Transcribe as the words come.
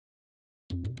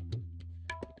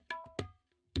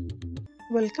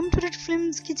Welcome to red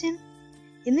flames kitchen.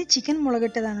 ഇന്ന് chicken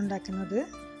മുളകിട്ടതാണ് ഉണ്ടാക്കുന്നത്.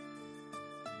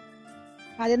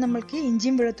 ആദ്യം നമ്മൾക്ക്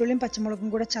ഇഞ്ചിയും വെളുത്തുള്ളിയും പച്ചമുളകും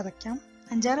കൂടെ ചതയ്ക്കാം.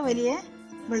 5-6 വലിയ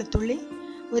വെളുത്തുള്ളി,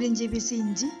 1 ഇഞ്ച് പീസ്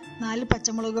ഇഞ്ചി, 4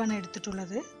 പച്ചമുളകാണ്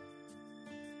എടുത്തിട്ടുള്ളത്.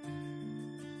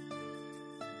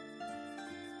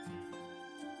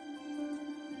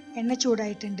 എണ്ണ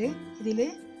ചൂടായിട്ടുണ്ട്. ഇതിൽ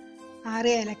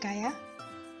 6 ഏലക്കായ,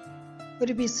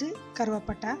 1 പീസ്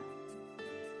കറുവപ്പട്ട,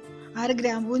 6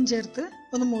 ഗ്രാമ്പൂവും ചേർത്ത്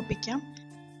ഒന്ന് മൂപ്പിക്കാം.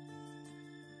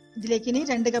 ഇതിലേക്ക് ഇനി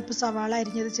 2 കപ്പ് സവാള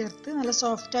അരിഞ്ഞത് ചേർത്ത് നല്ല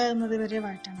സോഫ്റ്റ് ആകുന്നത് വരെ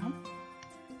വഴറ്റണം.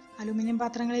 അലുമിനിയം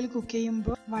പാത്രങ്ങളിൽ കുക്ക്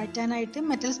ചെയ്യുമ്പോൾ വഴറ്റാനായിട്ട്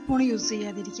മെറ്റൽ സ്പൂൺ യൂസ്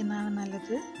ചെയ്യാതിരിക്കുന്നതാണ്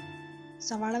നല്ലത്.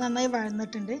 സവാള നന്നായി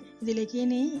വഴന്നിട്ടുണ്ട്. ഇതിലേക്ക്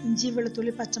ഇനി ഇഞ്ചി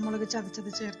വെളുത്തുള്ളി പച്ചമുളക്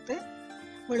ചതച്ചത് ചേർത്ത്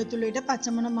വെളുത്തുള്ളിയുടെ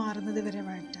പച്ചമണം മാറുന്നത് വരെ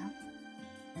വഴറ്റാം.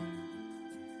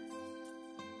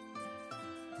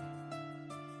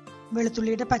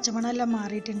 വെളുത്തുള്ളിയുടെ പച്ചമണം എല്ലാം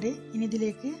മാറിയിട്ടുണ്ട്. ഇനി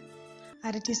ഇതിലേക്ക്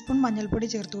 1/2 ടീസ്പൂൺ മഞ്ഞൾപ്പൊടി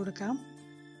ചേർത്ത് കൊടുക്കാം.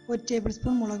 1 ടേബിൾ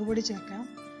സ്പൂൺ മുളക് പൊടി ചേർക്കാം.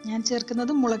 ഞാൻ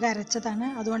ചേർക്കുന്നത് മുളക് അരച്ചതാണ്,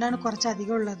 അതുകൊണ്ടാണ് കുറച്ച്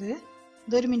അധികം ഉള്ളത്.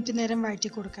 ഇതൊരു മിനിറ്റ് നേരം വഴറ്റി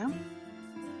കൊടുക്കാം.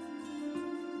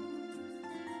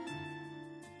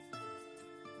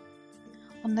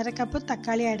 ഒന്നര കപ്പ്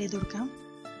തക്കാളി ആഡ് ചെയ്ത് കൊടുക്കാം.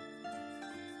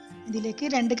 ഇതിലേക്ക്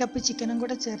 2 കപ്പ് ചിക്കനും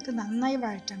കൂടെ ചേർത്ത് നന്നായി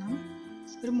വഴറ്റണം.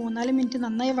 ഒരു 3-4 മിനിറ്റ്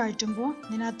നന്നായി വഴറ്റുമ്പോൾ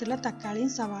ഇതിനകത്തുള്ള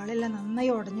തക്കാളിയും സവാളയും എല്ലാം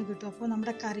നന്നായി ഉടഞ്ഞു കിട്ടും. അപ്പോൾ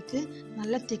നമ്മുടെ കറിക്ക്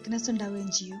നല്ല തിക്നെസ്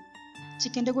ഉണ്ടാവുകയും ചെയ്യും.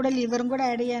 ചിക്കൻ്റെ കൂടെ ലിവറും കൂടെ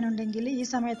ആഡ് ചെയ്യാനുണ്ടെങ്കിൽ ഈ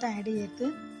സമയത്ത് ആഡ് ചെയ്ത്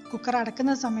കുക്കർ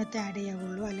അടക്കുന്ന സമയത്ത് ആഡ്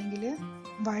ചെയ്യാവുള്ളൂ. അല്ലെങ്കിൽ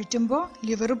വഴറ്റുമ്പോൾ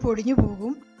ലിവർ പൊടിഞ്ഞു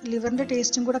പോകും. ലിവറിൻ്റെ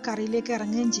ടേസ്റ്റും കൂടെ കറിയിലേക്ക്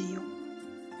ഇറങ്ങുകയും ചെയ്യും.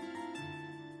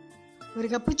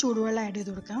 1 കപ്പ് ചൂടുവെള്ളം ആഡ്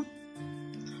ചെയ്ത് കൊടുക്കാം.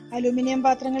 അലുമിനിയം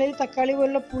പാത്രങ്ങളിൽ തക്കാളി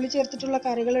പോലുള്ള പുളി ചേർത്തിട്ടുള്ള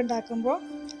കറികൾ ഉണ്ടാക്കുമ്പോൾ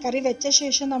കറി വെച്ച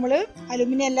ശേഷം നമ്മൾ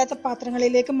അലുമിനിയം അല്ലാത്ത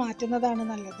പാത്രങ്ങളിലേക്ക് മാറ്റുന്നതാണ്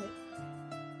നല്ലത്.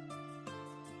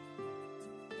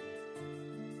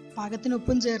 പാകത്തിന്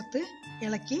ഉപ്പും ചേർത്ത്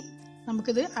ഇളക്കി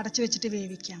നമുക്കിത് അടച്ചു വെച്ചിട്ട്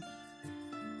വേവിക്കാം.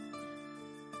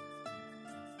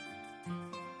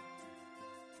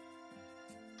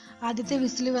 ആദ്യത്തെ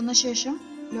വിസിൽ വന്ന ശേഷം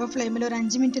ലോ ഫ്ലെയിമിൽ ഒരു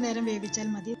 5 മിനിറ്റ് നേരം വേവിച്ചാൽ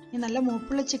മതി. ഇനി നല്ല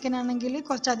മൂപ്പുള്ള ചിക്കൻ ആണെങ്കിൽ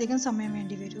കുറച്ചധികം സമയം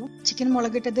വേണ്ടി വരും. ചിക്കൻ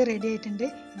മുളകിട്ടത് റെഡി ആയിട്ടുണ്ട്.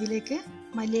 ഇതിലേക്ക്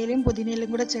മല്ലിയിലയും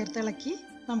പുതിനയിലും കൂടെ ചേർത്തിളക്കി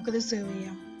നമുക്കിത് സെർവ്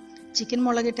ചെയ്യാം. ചിക്കൻ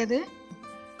മുളകിട്ടത്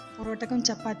പൊറോട്ടക്കും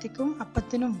ചപ്പാത്തിക്കും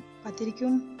അപ്പത്തിനും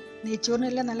പത്തിരിക്കും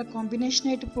നെയ്ച്ചോറിനെല്ലാം നല്ല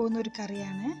കോമ്പിനേഷനായിട്ട് പോകുന്ന ഒരു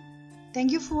കറിയാണ്.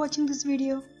 Thank you for watching this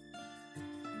video.